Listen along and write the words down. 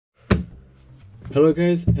Hello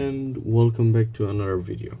guys, and welcome back to another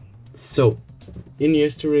video. So in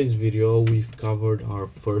yesterday's video we've covered our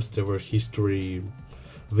first ever history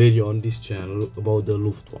video on this channel about the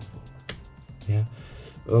Luftwaffe.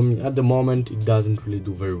 At the moment it doesn't really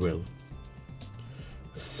do very well.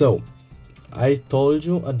 So I told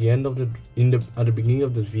you at the end of at the beginning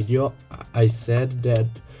of the video, I said that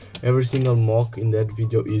every single mock in that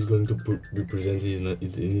video is going to be presented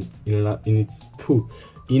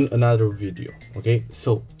in another video. Okay,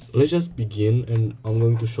 so let's just begin, and I'm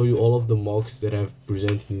going to show you all of the mocks that I've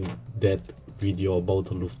presented in that video about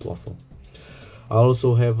the Luftwaffe. I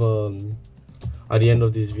also have at the end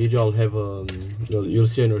of this video I'll have you'll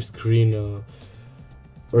see on your screen a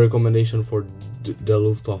recommendation for the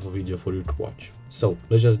Luftwaffe video for you to watch. So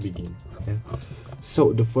let's just begin. Okay,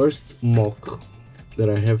 so the first mock that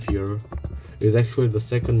I have here is actually the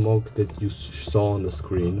second mock that you saw on the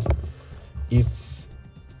screen. It's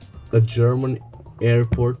a German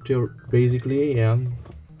airport here, basically.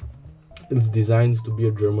 It's designed to be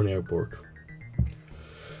a German airport.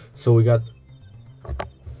 So we got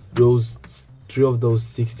three of those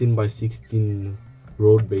 16 by 16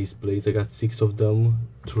 road base plates. I got 6 of them,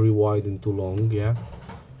 3 wide and 2 long. Yeah,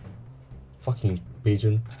 fucking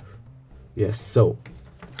pigeon. Yes, so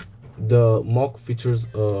the mock features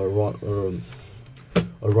a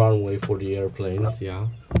runway for the airplanes, yeah,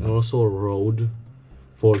 and also a road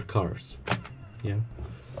for cars. Yeah,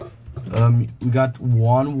 we got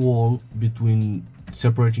one wall between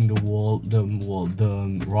separating the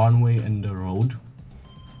runway and the road.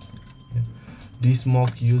 Yeah. This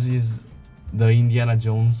mock uses the Indiana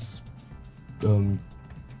Jones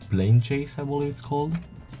plane chase, I believe it's called.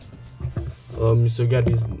 So we got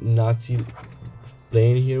this Nazi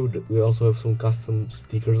plane here. We also have some custom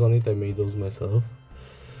stickers on it. I made those myself.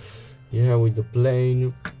 Yeah, with the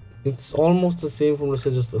plane, it's almost the same from the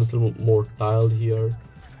set, just a little more tiled here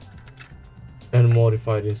and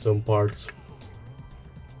modified in some parts,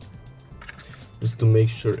 just to make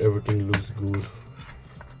sure everything looks good.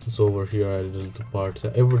 So over here I added a little part,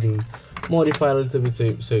 everything modified a little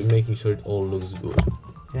bit, so making sure it all looks good.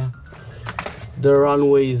 Yeah, the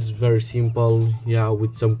runway is very simple, yeah,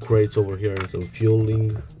 with some crates over here and some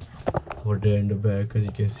fueling over there in the back. As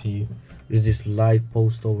you can see, there's this light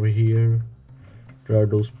post over here. There are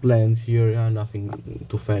those plants here, yeah, nothing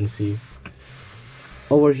too fancy.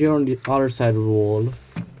 Over here on the other side of the wall,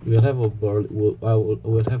 we'll have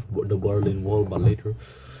we'll have the Berlin Wall, but later.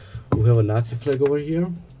 We have a Nazi flag over here.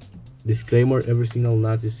 Disclaimer: every single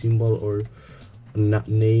Nazi symbol or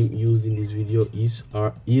name used in this video is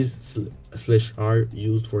 /R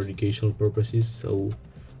used for educational purposes, so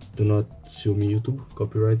do not sue me, YouTube.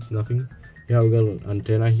 Copyrights, nothing. Yeah, we got an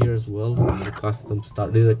antenna here as well. The custom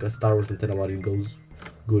this is like a Star Wars antenna, but it goes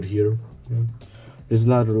good here. Yeah. There's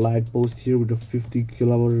another light post here with a 50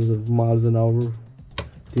 kilometers or miles an hour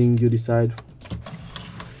thing, you decide.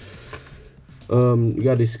 You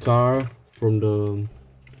got this car from the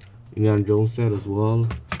Indiana Jones set as well.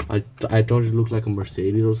 I thought it looked like a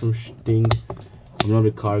Mercedes or some thing. I'm not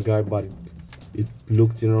a car guy, but it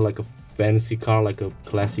looked, you know, like a fancy car, like a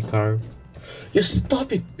classic car. Just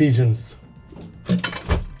stop it, pigeons! I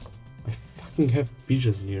fucking have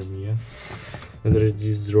pigeons near me, yeah. And there is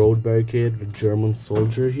this road barricade, the German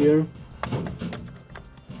soldier here.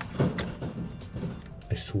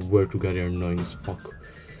 I swear to God, they're annoying as fuck.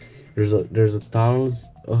 There's a tunnels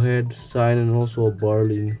ahead sign and also a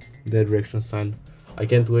Berlin that direction sign. I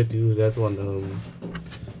can't wait to use that one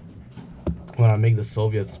when I make the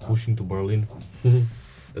Soviets pushing to Berlin.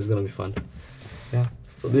 That's gonna be fun. Yeah.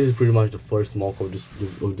 So this is pretty much the first mock of this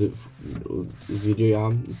video.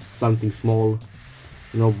 Yeah, it's something small,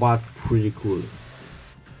 you know, but pretty cool.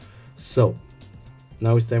 So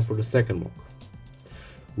now it's time for the second mock,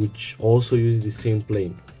 which also uses the same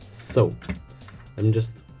plane. So let me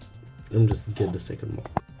just get the second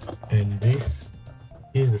mock, and this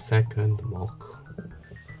is the second mock.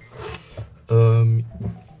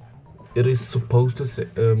 It is supposed to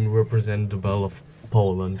represent the Battle of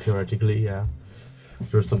Poland, theoretically. Yeah,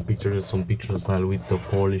 there's some pictures now with the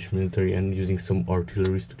Polish military and using some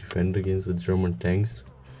artillery to defend against the German tanks.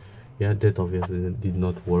 Yeah, that obviously did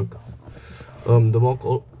not work. The mock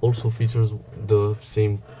also features the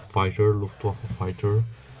same fighter, Luftwaffe fighter,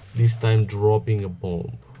 this time dropping a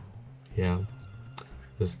bomb. Yeah,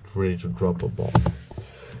 just ready to drop a bomb.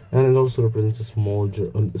 And it also represents a small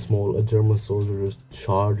German soldier just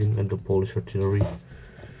charging at the Polish artillery.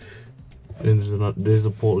 And there's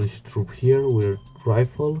a Polish troop here with a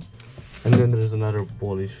rifle, and then there's another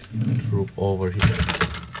Polish troop over here.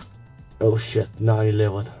 Oh shit,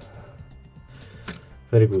 9/11.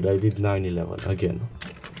 Very good, I did 9/11 again.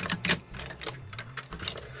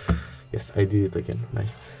 Yes, I did it again.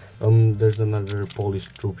 Nice. There's another Polish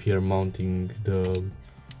troop here mounting the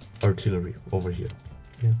artillery over here.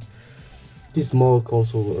 Yeah. This MOC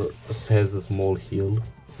also has a small hill.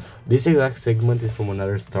 This exact segment is from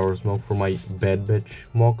another Star Wars MOC, from my Bad Batch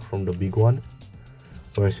MOC, from the big one,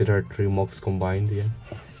 where I said there are 3 MOCs combined. Yeah,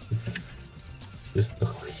 it's just a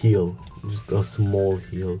hill, just a small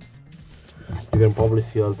hill. You can probably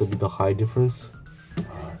see a little bit of height difference,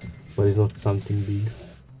 but it's not something big.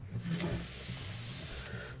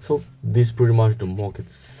 So this is pretty much the MOC.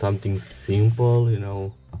 It's something simple, you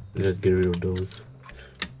know. Just get rid of those.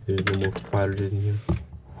 There's no more fire in here.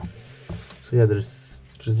 So yeah, there's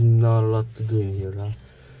just not a lot to do in here. Huh?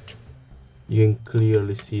 You can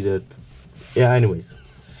clearly see that. Yeah. Anyways,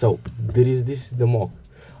 so this is the MOC.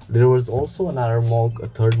 There was also another MOC, a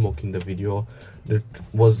third MOC in the video, that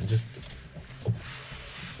was just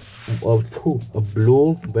a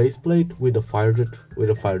blue base plate with a firejet, with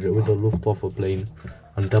a Luftwaffe plane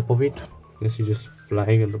on top of it. You see, just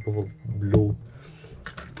flying on top of a blue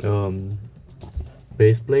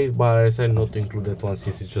base plate, but I decided not to include that one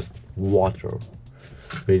since it's just water.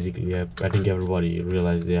 Basically, I think everybody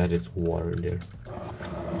realized that it's water in there.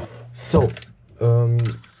 So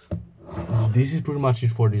this is pretty much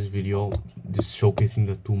it for this video, just showcasing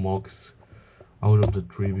the 2 MOCs out of the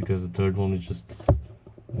 3, because the third one is just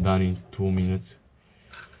done in 2 minutes,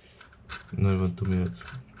 not even 2 minutes.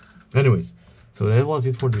 Anyways, so that was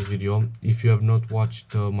it for this video. If you have not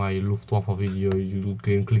watched my Luftwaffe video, you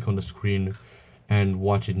can click on the screen and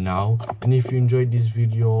watch it now. And if you enjoyed this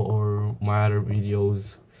video or my other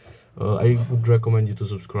videos, I would recommend you to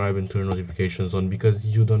subscribe and turn notifications on, because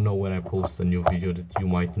you don't know when I post a new video that you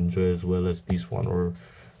might enjoy as well as this one or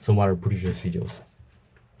some other previous videos.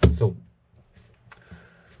 So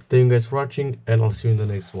thank you guys for watching, and I'll see you in the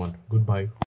next one. Goodbye.